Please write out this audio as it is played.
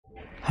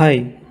Hi,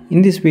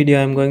 in this video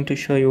I am going to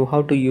show you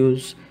how to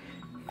use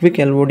quick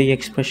LOD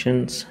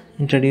expressions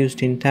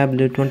introduced in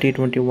Tableau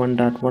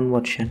 2021.1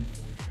 version.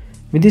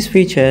 With this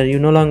feature, you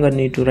no longer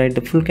need to write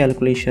the full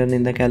calculation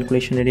in the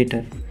calculation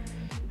editor.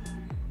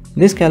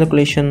 This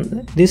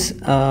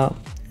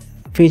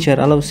feature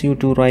allows you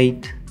to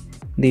write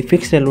the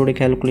fixed LOD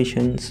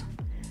calculations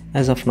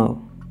as of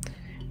now.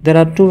 There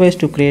are two ways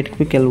to create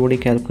quick LOD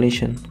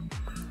calculation.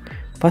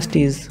 First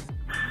is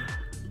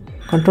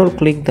control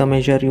click the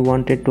measure you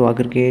wanted to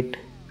aggregate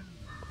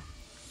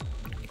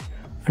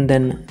and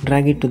then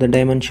drag it to the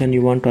dimension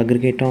you want to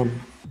aggregate on.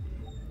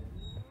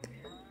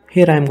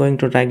 Here I am going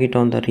to drag it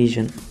on the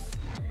region.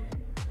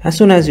 As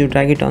soon as you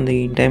drag it on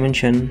the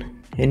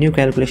dimension, a new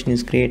calculation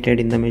is created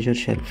in the measure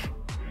shelf.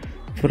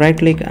 If you right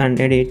click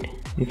and edit,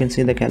 you can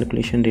see the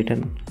calculation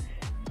written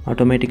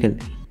automatically.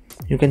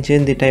 You can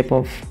change the type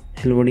of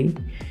LOD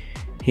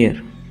here.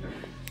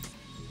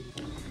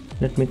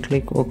 Let me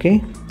click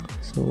OK.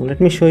 So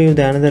let me show you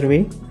the another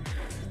way.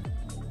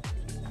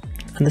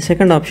 And the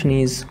second option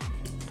is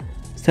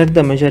set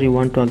the measure you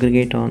want to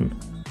aggregate on.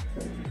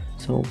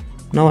 So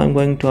now I'm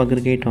going to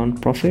aggregate on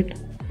profit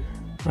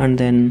and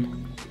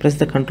then press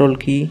the control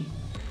key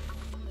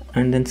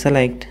and then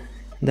select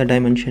the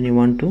dimension you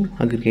want to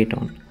aggregate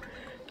on.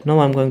 Now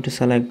I'm going to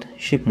select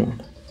ship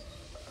mode.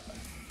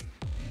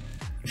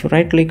 If you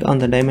right click on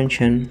the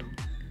dimension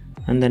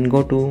and then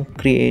go to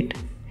create,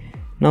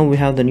 now we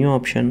have the new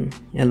option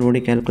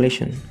LOD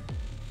calculation.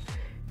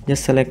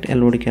 Just select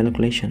LOD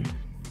calculation.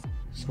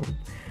 So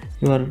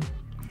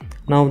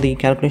now the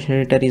calculation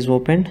editor is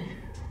opened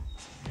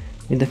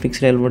with the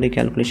fixed LOD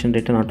calculation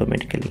written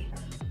automatically.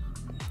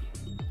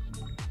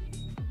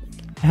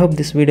 I hope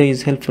this video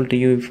is helpful to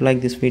you. If you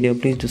like this video,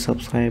 please do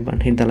subscribe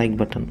and hit the like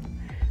button.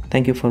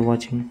 Thank you for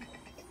watching.